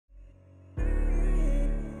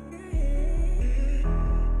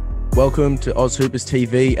Welcome to AusHoopers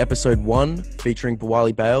TV, episode 1, featuring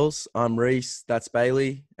Biwali Bayles. I'm Reese, that's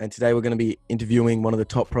Bailey, and today we're going to be interviewing one of the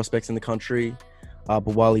top prospects in the country,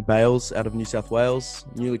 Biwali Bayles out of New South Wales,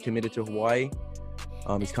 newly committed to Hawaii.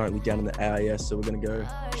 He's currently down in the AIS, so we're going to go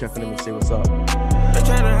check on him and see what's up. They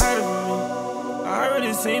trying to hide it from me. I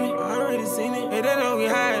already seen it. They don't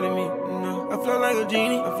get higher than me. No. I flow like a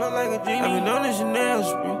genie. I've been on the Chanel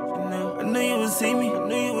street. I knew you would see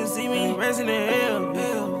me. Rest in the hell.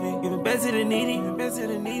 Giving back to the needy.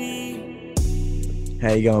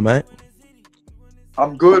 How you going, mate?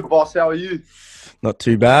 I'm good, boss. How are you? Not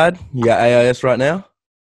too bad. You got AIS right now?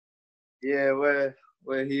 Yeah, we're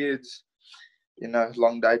here. It's,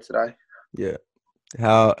 long day today. Yeah.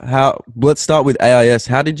 How? Let's start with AIS.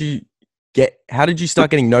 How did you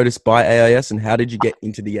start getting noticed by AIS, and how did you get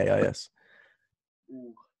into the AIS?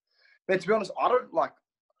 Man, to be honest, I don't like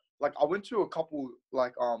I went to a couple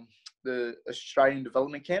the Australian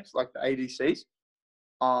development camps, like the ADCs.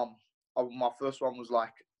 My first one was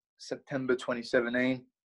like September 2017,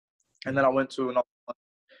 and then I went to another one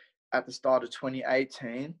at the start of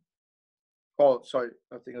 2018. Oh, sorry,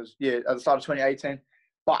 I think it was at the start of 2018.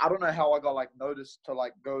 But I don't know how I got noticed to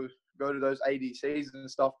go to those ADCs and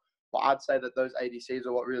stuff. But I'd say that those ADCs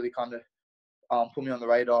are what really kind of put me on the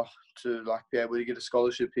radar to be able to get a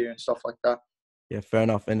scholarship here and stuff like that. Yeah, fair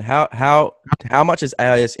enough. And how much has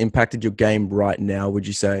AIS impacted your game right now, would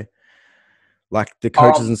you say? Like the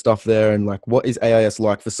coaches and stuff there, and what is AIS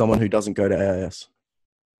like for someone who doesn't go to AIS?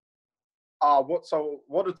 What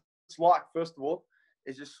it's like, first of all,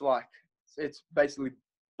 is just it's basically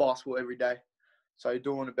basketball every day. So you're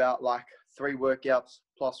doing about 3 workouts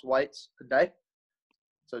plus weights a day.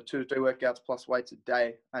 So 2 to 3 workouts plus weights a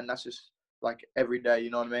day, and that's just every day. You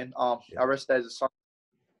know what I mean? Our rest days are Sunday,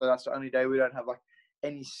 so that's the only day we don't have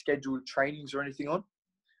any scheduled trainings or anything on.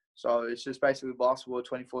 So it's just basically basketball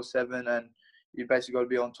 24/7, and you basically got to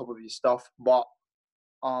be on top of your stuff. But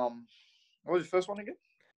what was your first one again?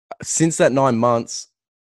 Since that 9 months,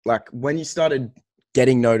 when you started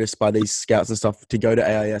getting noticed by these scouts and stuff to go to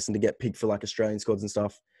AIS and to get picked for Australian squads and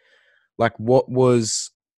stuff,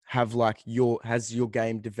 has your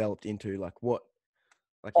game developed into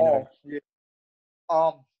Yeah.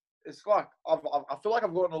 It's I feel like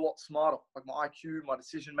I've gotten a lot smarter. My IQ, my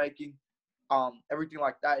decision making, everything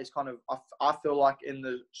like that is kind of. I feel like in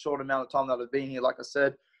the short amount of time that I've been here, like I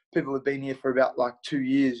said, people have been here for about 2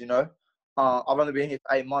 years. I've only been here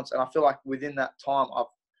for 8 months, and I feel like within that time,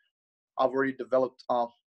 I've already developed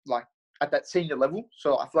at that senior level.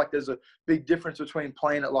 So I feel like there's a big difference between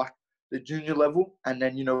playing at the junior level and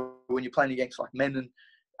then when you're playing against men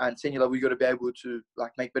and senior level, you got to be able to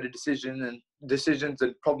make better decisions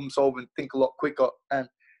and problem solve and think a lot quicker. And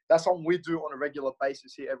that's something we do on a regular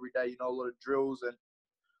basis here every day. A lot of drills and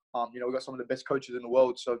we've got some of the best coaches in the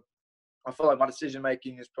world. So I feel like my decision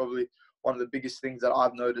making is probably one of the biggest things that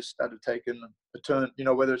I've noticed that have taken a turn.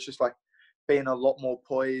 Whether it's just being a lot more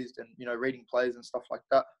poised and reading plays and stuff like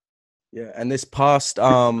that. Yeah, and this past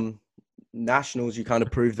nationals, you kind of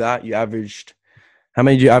proved that. You averaged. How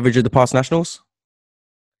many did you average at the past nationals?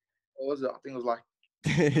 What was it? I think it was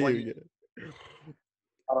 20.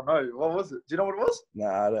 I don't know. What was it? Do you know what it was?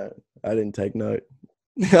 Nah, I don't. I didn't take note.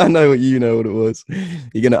 I know what it was.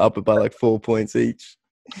 You're gonna up it by 4 points each.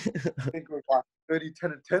 I think it was 30,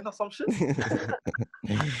 10, and 10 or some shit.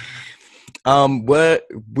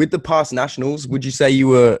 With the past nationals, would you say you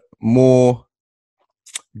were more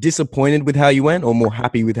disappointed with how you went or more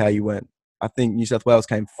happy with how you went? I think New South Wales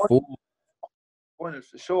came 4th. Disappointed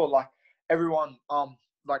for sure. Everyone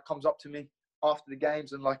comes up to me after the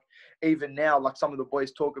games, and even now, some of the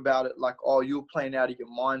boys talk about it, oh, you're playing out of your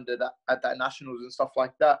mind at that nationals and stuff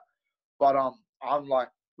like that. But I'm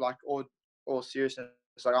all seriousness,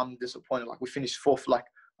 I'm disappointed. We finished 4th.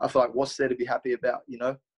 I feel what's there to be happy about,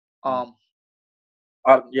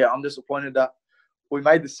 I'm disappointed that we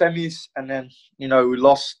made the semis and then we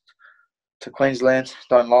lost to Queensland.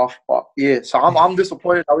 Don't laugh, but yeah. So I'm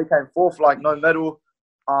disappointed that we came 4th, no medal.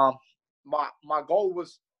 My goal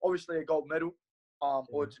was obviously a gold medal,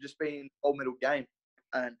 or to just be in gold medal game,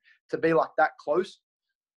 and to be that close.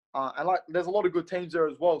 And there's a lot of good teams there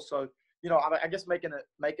as well. So I guess making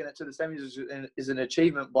it to the semis is an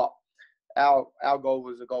achievement, but our goal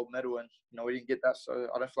was a gold medal, and we didn't get that. So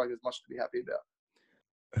I don't feel like there's much to be happy about.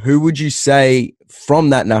 Who would you say from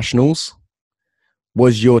that nationals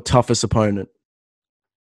was your toughest opponent?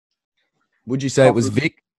 Would you say it was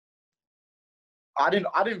Vic? I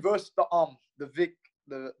didn't verse the Vic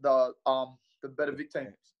the better Vic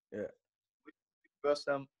teams. Yeah. We versed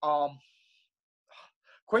them.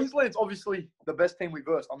 Queensland's obviously the best team we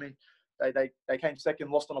versed. I mean, they came second,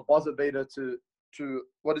 lost on a buzzer beater to to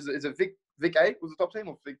what is it? Is it Vic A was the top team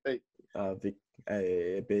or Vic B? Vic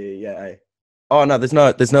A, B, yeah, A. Oh no,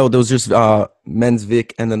 there was just men's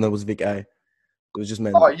Vic and then there was Vic A. It was just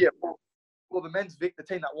men's. Oh yeah, well the men's Vic, the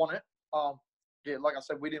team that won it. Yeah, like I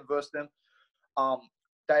said, we didn't verse them.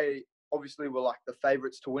 They obviously were like the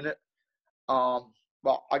favourites to win it.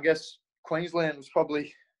 But I guess Queensland was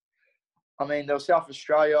probably. I mean, there was South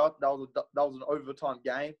Australia. That was an overtime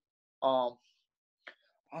game. I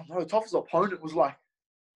don't know. The toughest opponent was like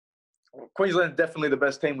Queensland. Definitely the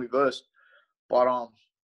best team we versed. But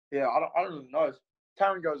yeah, I don't really know.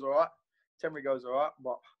 Taron goes all right. Temery goes all right.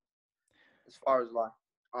 But as far as like,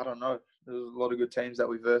 I don't know. There's a lot of good teams that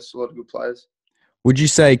we versed. A lot of good players. Would you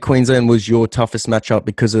say Queensland was your toughest matchup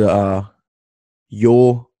because of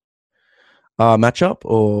your matchup,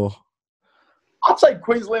 or? I'd say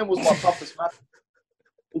Queensland was my toughest match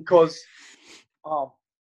because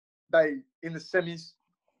they in the semis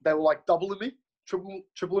they were like doubling me,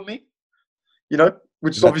 tripling me, you know,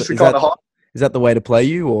 which is obviously kind of hard. Is that the way to play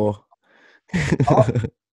you, or?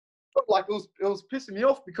 Like it was pissing me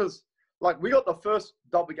off because like we got the first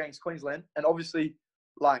dub against Queensland, and obviously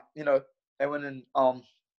like they went and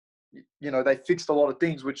they fixed a lot of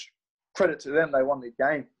things, which credit to them, they won the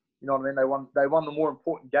game. You know what I mean? They won the more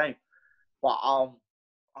important game. But I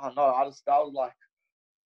don't know. I was like,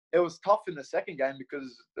 it was tough in the second game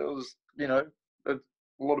because there was a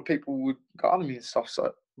lot of people would guard me and stuff.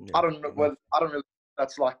 So yeah, I don't know whether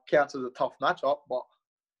that's like counts as a tough matchup, but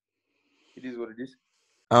it is what it is.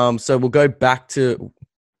 So we'll go back to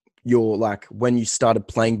your like when you started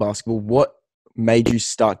playing basketball. What made you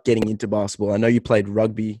start getting into basketball? I know you played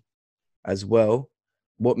rugby as well.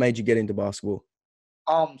 What made you get into basketball?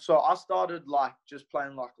 So I started like just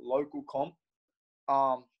playing like local comp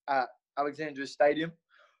at Alexandria Stadium,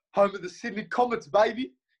 home of the Sydney Comets,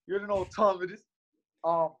 baby. You already know what time it is.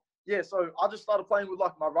 Yeah, so I just started playing with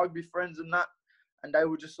like my rugby friends and that, and they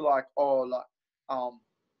were just like, come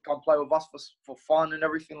play with us for fun and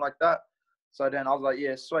everything like that. So then I was like,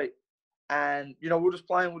 yeah, sweet. And we're just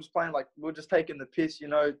playing, like we're just taking the piss,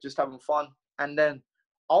 just having fun. And then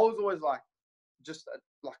I was always like, just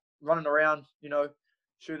like running around,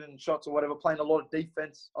 shooting shots or whatever, playing a lot of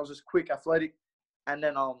defense. I was just quick, athletic. And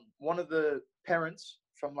then one of the parents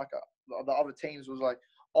from like the other teams was like,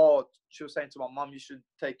 she was saying to my mum, you should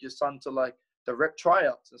take your son to like the rep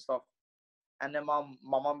tryouts and stuff. And then my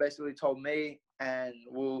mum basically told me, and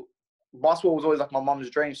basketball was always like my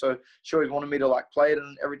mum's dream. So she always wanted me to like play it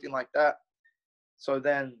and everything like that. So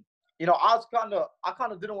then, I kind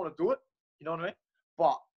of didn't want to do it. You know what I mean?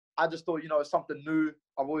 But I just thought, it's something new.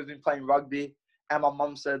 I've always been playing rugby. And my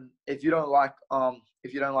mum said, if you don't like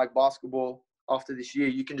basketball after this year,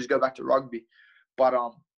 you can just go back to rugby. But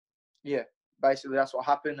yeah, basically that's what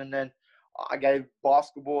happened. And then I gave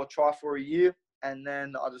basketball a try for a year, and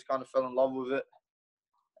then I just kind of fell in love with it,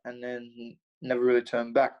 and then never really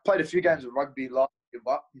turned back. Played a few games of rugby last year,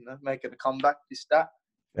 but making a comeback, this that.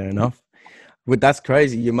 Fair enough. But that's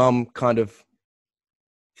crazy. Your mum kind of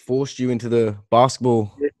forced you into the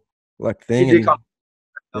basketball like thing. She did kind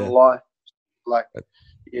of lie. Like,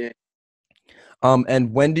 yeah.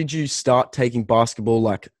 And when did you start taking basketball?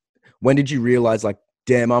 Like, when did you realize, like,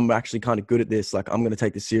 damn, I'm actually kind of good at this. Like, I'm going to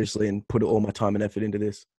take this seriously and put all my time and effort into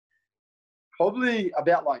this? Probably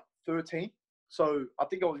about like 13. So I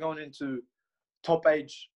think I was going into top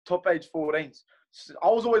age 14s. So I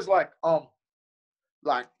was always like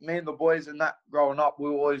me and the boys and that growing up, we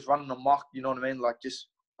were always running amok, you know what I mean? Like just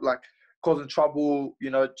like causing trouble,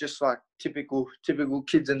 just like typical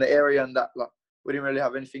kids in the area, and that like we didn't really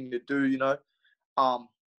have anything to do,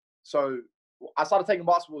 So I started taking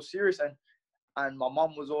basketball serious, and my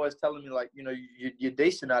mom was always telling me like, you're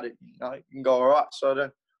decent at it, you can go all right. So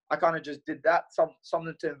then I kind of just did that,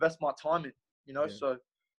 something to invest my time in, Yeah. So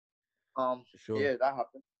Sure. yeah, that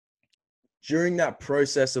happened. During that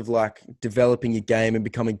process of like developing your game and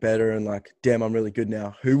becoming better and like, damn, I'm really good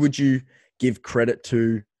now, who would you give credit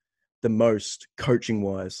to the most coaching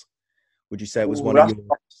wise? Would you say it was one of your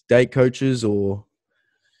state coaches or?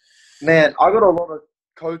 Man, I got a lot of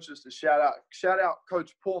coaches to shout out. Shout out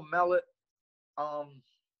Coach Paul Mallet.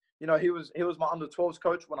 He was my under 12s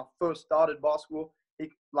coach when I first started basketball. He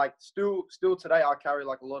like still today I carry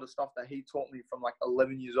like a lot of stuff that he taught me from like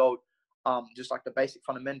 11 years old. Just like the basic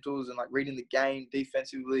fundamentals and like reading the game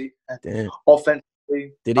defensively and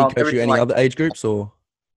offensively. Did he coach you any other age groups or?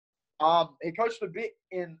 He coached a bit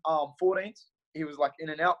in 14s. He was like in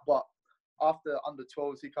and out, but after under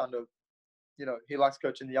 12s, he kind of, he likes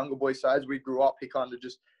coaching the younger boys. So as we grew up, he kind of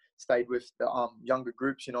just stayed with the younger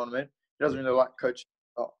groups. You know what I mean? He doesn't really like coaching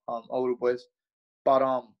older boys.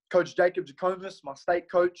 But Coach Jacob Jackomis, my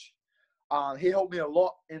state coach, He helped me a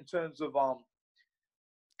lot in terms of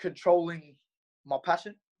controlling my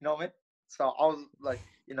passion. You know what I mean? So I was like,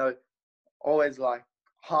 always like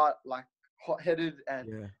hot-headed,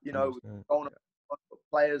 and Yeah, going 100%. on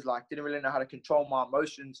players, like didn't really know how to control my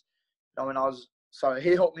emotions. So he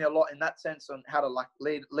helped me a lot in that sense on how to like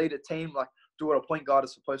lead a team, like do what a point guard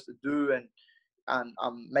is supposed to do, and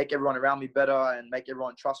make everyone around me better and make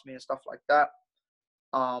everyone trust me and stuff like that.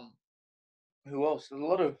 Who else? There's a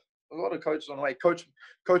lot of coaches on the way. Coach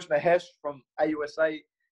Mahesh from AUSA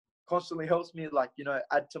constantly helps me, like,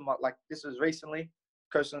 add to my, like, this is recently.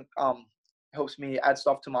 Coach helps me add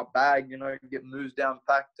stuff to my bag, get moves down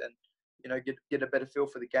packed, and get a better feel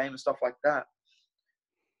for the game and stuff like that.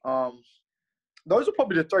 Those are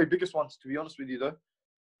probably the three biggest ones, to be honest with you, though,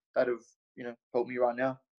 that have helped me right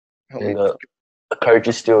now. And the coach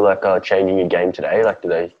is still like changing your game today. Like, do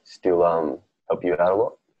they still help you out a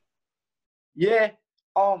lot? Yeah,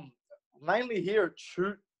 mainly here at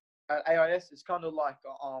Shoot at AIS, it's kind of like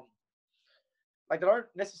they don't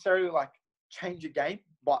necessarily like change your game,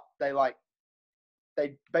 but they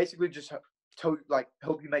basically just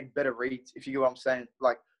help you make better reads. If you get what I'm saying,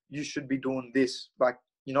 like you should be doing this, like,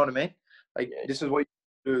 you know what I mean? Like, this is what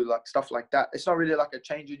you do, like stuff like that. It's not really like a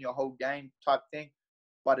change in your whole game type thing,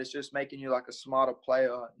 but it's just making you like a smarter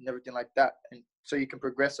player and everything like that, and so you can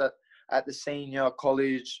progress at the senior,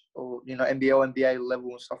 college, or NBL, NBA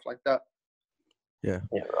level and stuff like that. Yeah,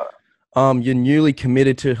 right. You're newly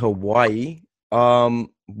committed to Hawaii.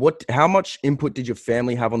 How much input did your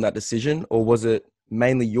family have on that decision, or was it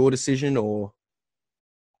mainly your decision? Or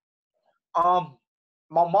my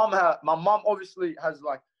mom obviously has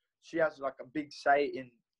she has a big say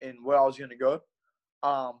in where I was gonna go.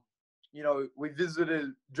 We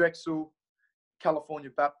visited Drexel, California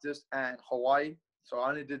Baptist, and Hawaii. So I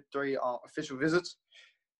only did 3 official visits,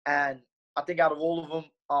 and I think out of all of them,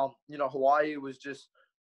 Hawaii was just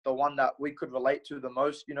the one that we could relate to the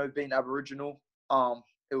most. Being Aboriginal,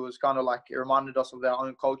 it was kind of like it reminded us of our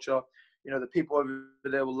own culture. The people over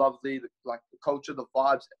there were lovely, the culture, the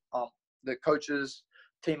vibes, the coaches,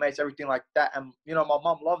 teammates, everything like that. And my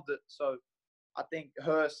mom loved it. So I think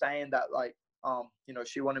her saying that,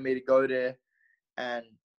 she wanted me to go there, and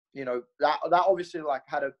that obviously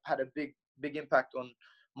had a big impact on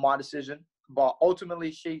my decision. But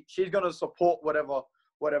ultimately, she's gonna support whatever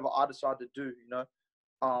I decide to do.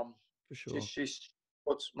 for sure. She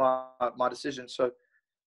supports my decision. So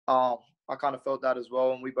I kind of felt that as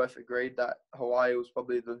well, and we both agreed that Hawaii was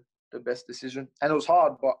probably the best decision. And it was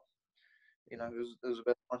hard, but it was a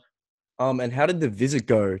best one. And how did the visit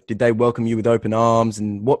go? Did they welcome you with open arms,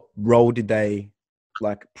 and what role did they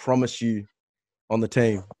promise you on the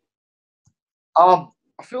team? I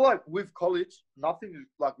feel like with college, nothing is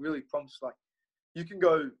really promised. Like, you can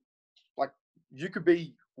go, you could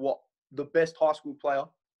be the best high school player,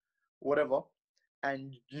 whatever,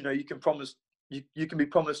 and you can promise you can be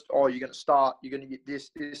promised, oh, you're gonna start, you're gonna get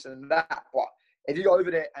this and that. But if you go over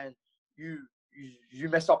there and you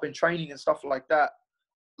mess up in training and stuff like that,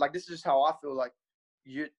 this is just how I feel. Like,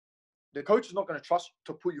 the coach is not gonna trust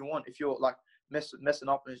to put you on if you're messing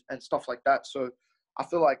up and stuff like that. So I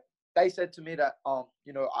feel like they said to me that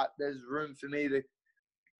there's room for me to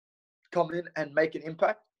come in and make an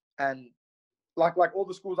impact. And like all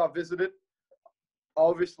the schools I visited, I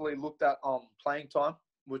obviously looked at playing time,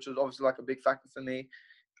 which was obviously a big factor for me.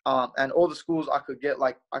 And all the schools I could get,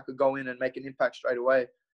 I could go in and make an impact straight away.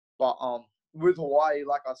 But with Hawaii,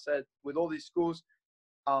 like I said, with all these schools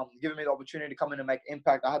giving me the opportunity to come in and make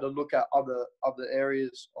impact, I had to look at other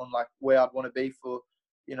areas on where I'd want to be for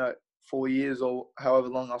 4 years or however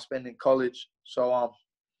long I'll spend in college. So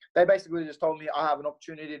they basically just told me I have an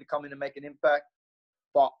opportunity to come in and make an impact,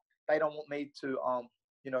 but they don't want me to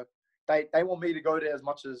they want me to go there as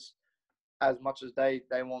much as they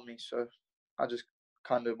want me. So I just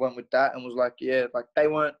kind of went with that and was they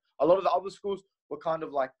weren't, a lot of the other schools were kind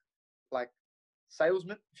of like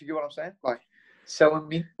salesmen, if you get what I'm saying, selling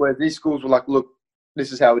me, where these schools were look,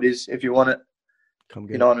 this is how it is, if you want it, Come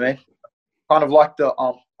get you know what I mean? Kind of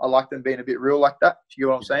I like them being a bit real like that, if you get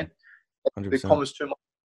what I'm saying. 100%. They promised too much,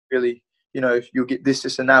 really, if you'll get this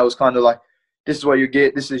and that. It was kind of this is what you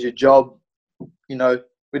get, this is your job,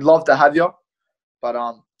 we'd love to have you, but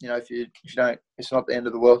if you don't, it's not the end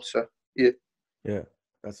of the world. So yeah.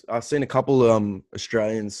 I've seen a couple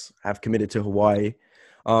Australians have committed to Hawaii.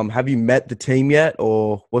 Have you met the team yet,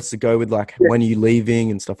 or what's the go with when are you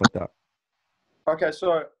leaving and stuff like that? Okay,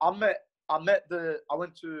 so I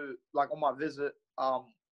went to on my visit,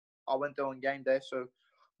 I went there on game day. So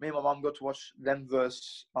me and my mum got to watch them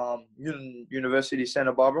versus University of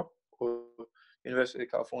Santa Barbara, or University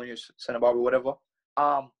of California Santa Barbara, whatever.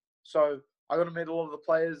 So I got to meet a lot of the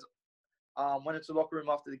players. Went into the locker room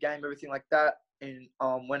after the game, everything like that, and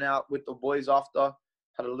went out with the boys after.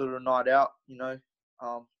 Had a little night out,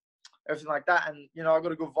 everything like that. And I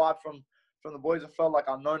got a good vibe from the boys. I felt like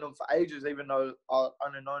I've known them for ages, even though I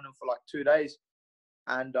only known them for like 2 days.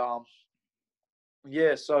 And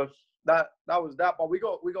yeah, so that was that. But we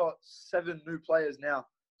got 7 new players now.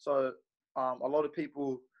 So a lot of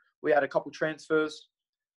people. We had a couple transfers,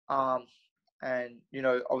 and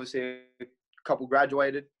obviously a couple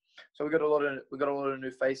graduated. So we got a lot of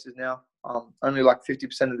new faces now. Only like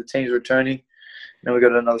 50% of the teams returning. And we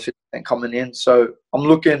got another 50% coming in. So I'm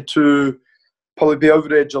looking to probably be over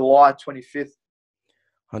there July 25th.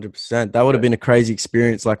 100%. That would have been a crazy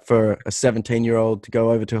experience, like for a 17-year-old to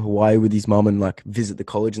go over to Hawaii with his mum and like visit the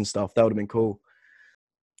college and stuff. That would have been cool.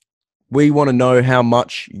 We want to know how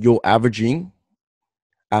much you're averaging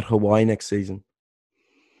at Hawaii next season.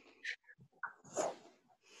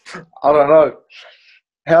 I don't know.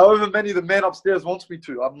 However many the man upstairs wants me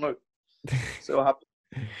to, I don't know. So what happens.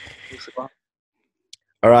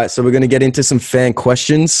 All right, so we're going to get into some fan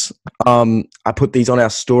questions. I put these on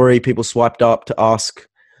our story. People swiped up to ask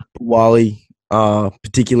Biwali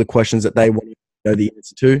particular questions that they want to know the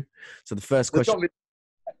answer to. So the first question...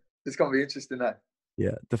 It's going to be interesting, eh?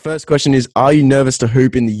 Yeah. The first question is, are you nervous to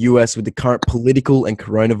hoop in the US with the current political and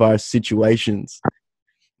coronavirus situations?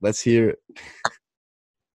 Let's hear it.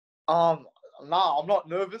 Nah, I'm not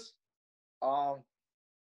nervous.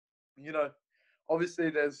 Obviously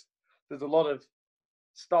there's a lot of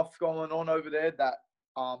stuff going on over there that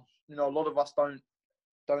a lot of us don't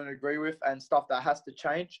agree with, and stuff that has to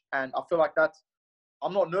change. And I feel like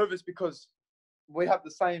I'm not nervous because we have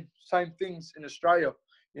the same things in Australia.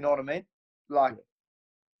 You know what I mean? Like,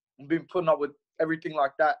 I've been putting up with everything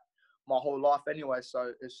like that my whole life anyway,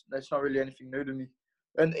 so it's not really anything new to me.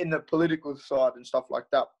 And in the political side and stuff like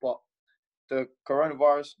that, but the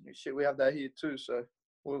coronavirus shit, we have that here too. So,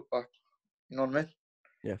 you know what I mean?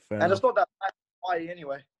 Yeah, fair and enough. It's not that bad in Hawaii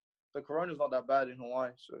anyway. The corona's not that bad in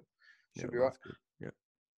Hawaii, so should be right. Yeah.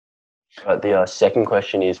 Right, the second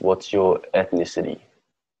question is, what's your ethnicity?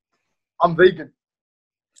 I'm vegan.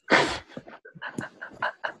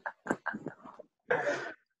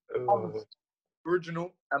 I'm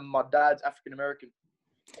original, and my dad's African American.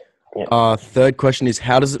 Yeah. Third question is,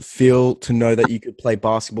 how does it feel to know that you could play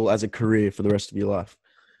basketball as a career for the rest of your life?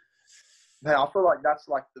 Man, I feel like that's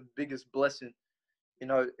like the biggest blessing.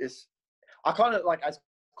 I kind of like, as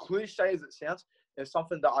cliche as it sounds, it's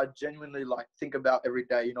something that I genuinely like think about every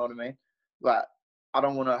day. You know what I mean? Like, I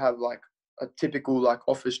don't want to have like a typical like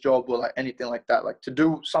office job or like anything like that. Like, to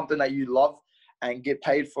do something that you love and get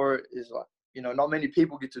paid for it is like, not many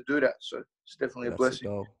people get to do that. So it's definitely a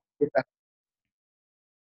blessing.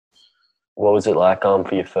 What was it like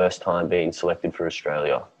for your first time being selected for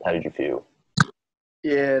Australia? How did you feel?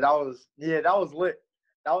 Yeah, that was lit.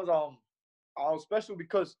 That was I was special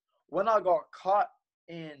because when I got cut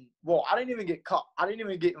I didn't even get cut. I didn't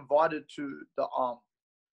even get invited to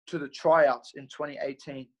the tryouts in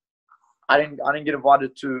 2018. I didn't get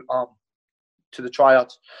invited to the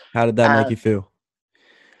tryouts. How did that make you feel?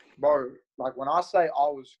 Bro, like when I say I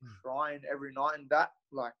was crying every night and that,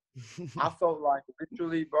 like I felt like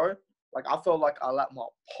literally, bro, like I felt like I let my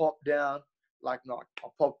pop down. My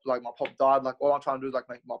pop died. Like, all I'm trying to do is like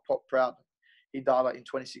make my pop proud. He died like in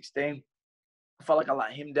 2016. I felt like I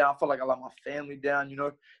let him down. I felt like I let my family down.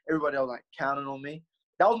 Everybody else like counting on me.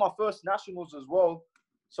 That was my first nationals as well.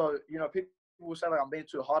 So people will say like I'm being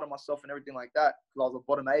too hard on myself and everything like that because I was a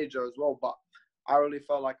bottom ager as well. But I really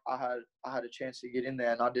felt like I had a chance to get in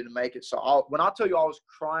there and I didn't make it. So when I tell you I was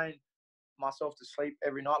crying myself to sleep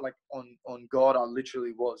every night, like on God, I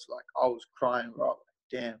literally was like, I was crying, bro. Like,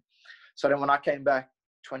 damn. So then when I came back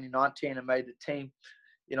 2019 and made the team,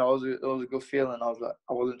 it was a good feeling. I was like,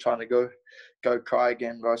 I wasn't trying to go cry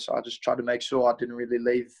again, bro. So I just tried to make sure I didn't really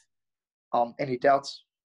leave any doubts.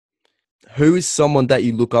 Who is someone that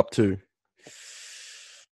you look up to?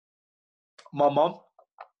 My mom.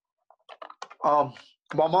 My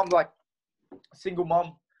mom, like, a single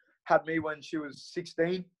mom, had me when she was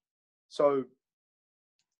 16. So,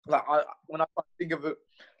 like, when I think of it,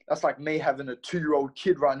 that's like me having a 2-year-old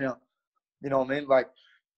kid right now. You know what I mean? Like,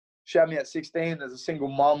 she had me at 16 as a single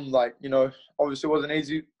mom. Like, obviously it wasn't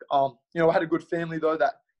easy. I had a good family though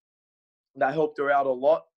that helped her out a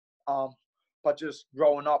lot. But just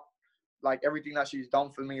growing up, like everything that she's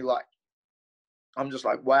done for me, like, I'm just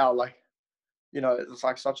like, wow, like, it's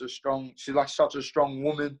like she's like such a strong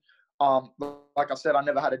woman. Like I said, I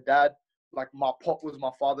never had a dad. Like, my pop was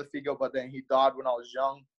my father figure, but then he died when I was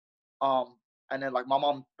young. And then like my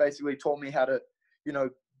mom basically taught me how to,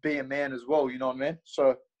 be a man as well. You know what I mean?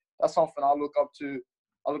 So that's something I look up to.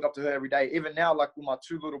 I look up to her every day. Even now, like with my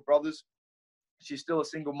two little brothers, she's still a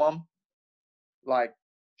single mom. Like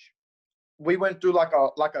we went through like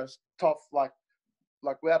a tough like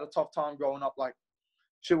we had a tough time growing up. Like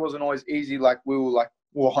shit wasn't always easy. Like we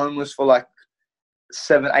were homeless for like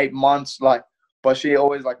 7-8 months. Like, but she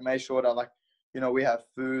always like made sure that like, you know, we have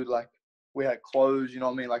food, like we had clothes. You know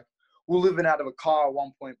what I mean? Like we were living out of a car at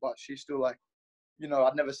one point, but she's still like, you know,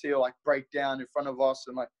 I'd never see her like break down in front of us,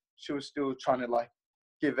 and like she was still trying to like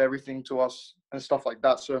give everything to us and stuff like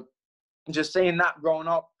that. So just seeing that growing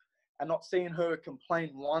up and not seeing her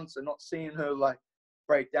complain once and not seeing her like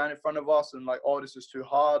break down in front of us and like, oh, this is too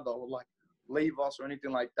hard, or like leave us or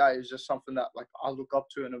anything like that is just something that like I look up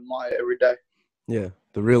to and admire every day. Yeah,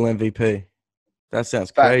 the real MVP. That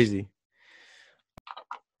sounds Facts. crazy.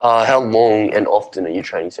 How long and often are you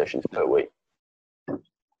training sessions per week?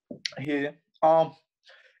 Here,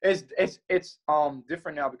 it's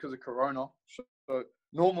different now because of Corona. So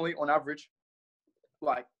normally, on average,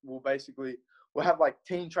 like we'll have like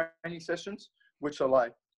team training sessions, which are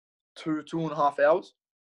like 2.5 hours.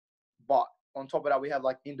 But on top of that, we have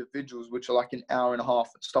like individuals, which are like an hour and a half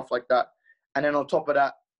and stuff like that. And then on top of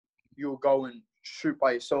that, you'll go and shoot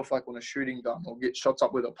by yourself, like on a shooting gun, or get shots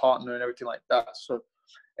up with a partner and everything like that. So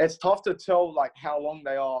it's tough to tell like how long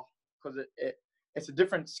they are, because it's a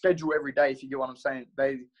different schedule every day, if you get what I'm saying.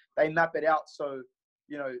 They map it out so,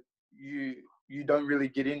 you know, you don't really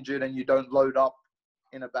get injured and you don't load up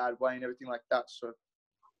in a bad way and everything like that. So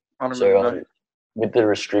I don't really know. With the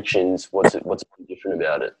restrictions, what's different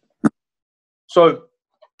about it? So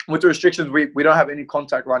with the restrictions, we don't have any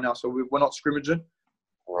contact right now, so we're not scrimmaging.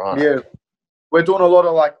 Right. Yeah, we're doing a lot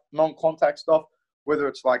of like non-contact stuff, whether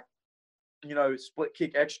it's like, you know, split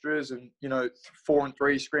kick extras and, you know,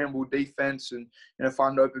 4-and-3 scramble defense and, you know,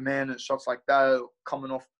 find open man and shots like that,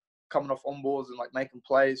 coming off on boards and like making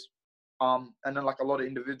plays. And then like a lot of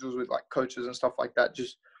individuals with like coaches and stuff like that,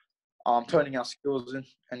 just turning our skills in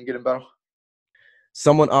and getting better.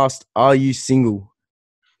 Someone asked, are you single?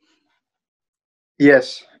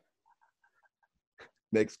 Yes.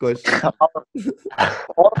 Next question.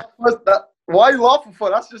 Why are you laughing for?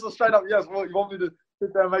 That's just a straight up yes. What, you want me to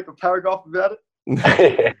sit there and make a paragraph about it?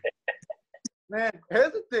 Man,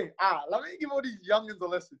 here's the thing. Let me give all these youngins a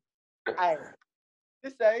lesson.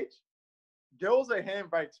 This age, girls are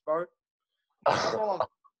handbrakes, bro. That's all I'm.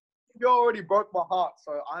 You already broke my heart,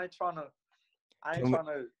 so I ain't trying to.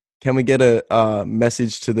 Can we get a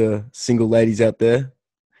message to the single ladies out there?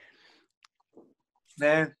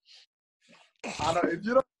 Man, I don't.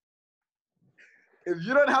 If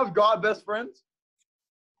you don't have guy best friends,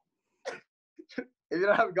 and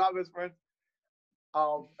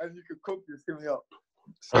you can cook, just hit me up.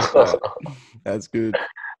 That's good.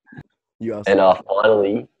 You asked. And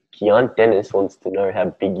finally, Keon Dennis wants to know how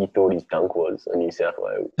big you thought his dunk was on New South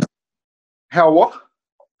Wales. How what?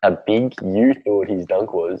 How big you thought his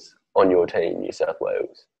dunk was on your team, New South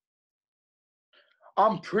Wales.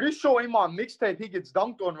 I'm pretty sure in my mixtape he gets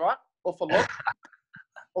dunked on, right? Off a lob.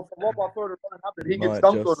 I thought it won't happen. He gets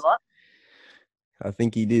dunked on, right? I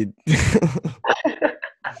think he did.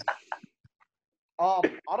 I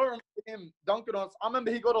don't remember him dunking on us. I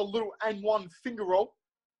remember he got a little N1 finger roll.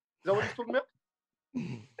 Is that what he's talking about?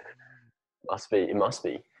 It must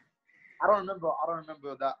be. I don't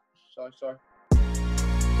remember that. So sorry.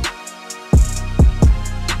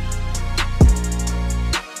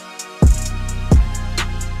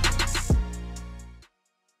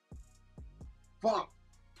 Fuck.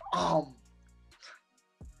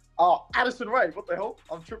 Addison Ray. What the hell?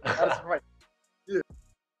 I'm tripping. Addison Ray. Yeah.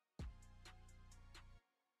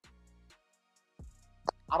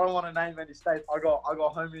 I don't want to name any states. I got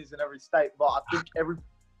homies in every state, but I think every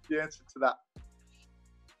the answer to that.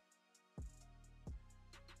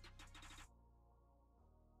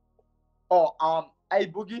 A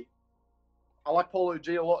Boogie. I like Polo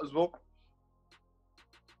G a lot as well.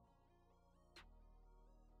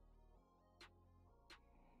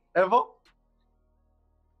 Ever?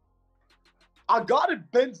 I guarded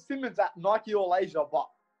Ben Simmons at Nike All Asia, but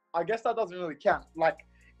I guess that doesn't really count. Like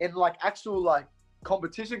in like actual like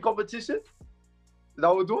competition. Is that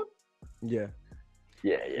what we're doing? Yeah.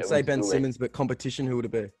 Yeah. Say Ben Simmons, but competition, who would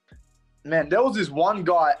it be? Man, there was this one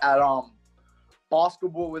guy at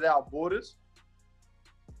Basketball Without Borders.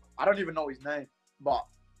 I don't even know his name, but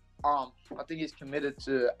I think he's committed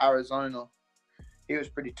to Arizona. He was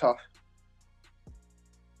pretty tough.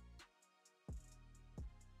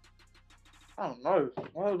 I don't know.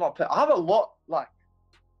 What was my pet? I have a lot, like,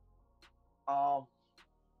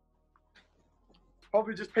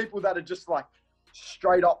 probably just people that are just like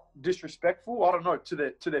straight up disrespectful. I don't know, to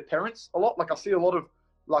their parents a lot. Like I see a lot of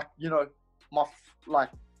like, you know, my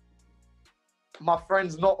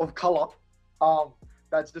friends not of color,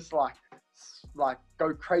 that's just like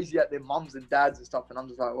go crazy at their mums and dads and stuff, and I'm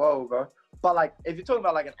just like, whoa, bro. But like, if you're talking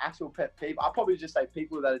about like an actual pet peeve, I'd probably just say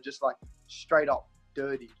people that are just like straight up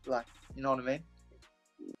dirty, like, you know what I mean?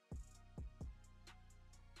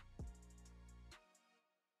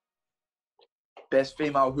 Best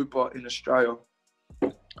female hooper in Australia.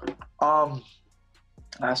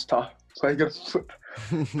 That's tough. So you gotta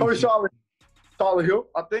probably Charlotte Hill,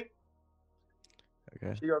 I think.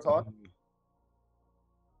 Okay. She goes hard.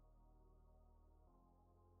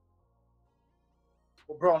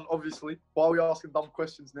 Well, Bron, obviously. Why are we asking dumb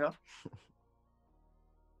questions now?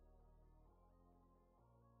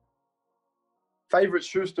 Favorite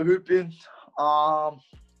shoes to hoop in? I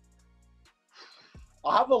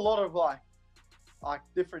have a lot of like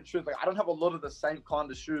different shoes. Like, I don't have a lot of the same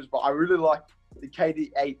kind of shoes, but I really like the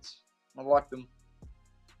KD8s. I like them.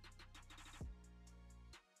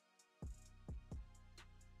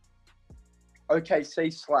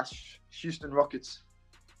 OKC/Houston Rockets.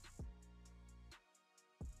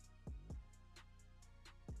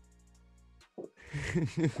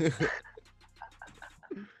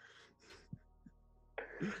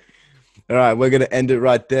 All right, we're going to end it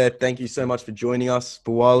right there. Thank you so much for joining us,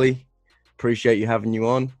 Biwali. Appreciate you having you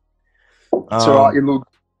on. It's all right, you look.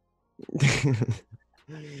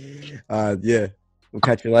 Yeah, we'll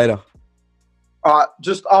catch you later. All right,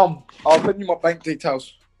 just I'll send you my bank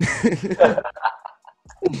details.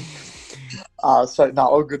 So no,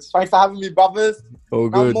 all good. Thanks for having me, brothers. All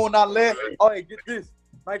good. No more, not less. Oh, hey, get this.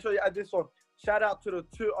 Make sure you add this one. Shout out to the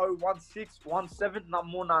 201617. Not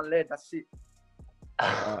more, not less. That's it.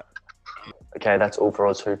 Okay, that's all for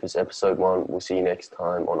AusHoopers episode 1. We'll see you next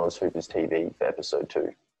time on AusHoopers TV for episode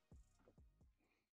 2.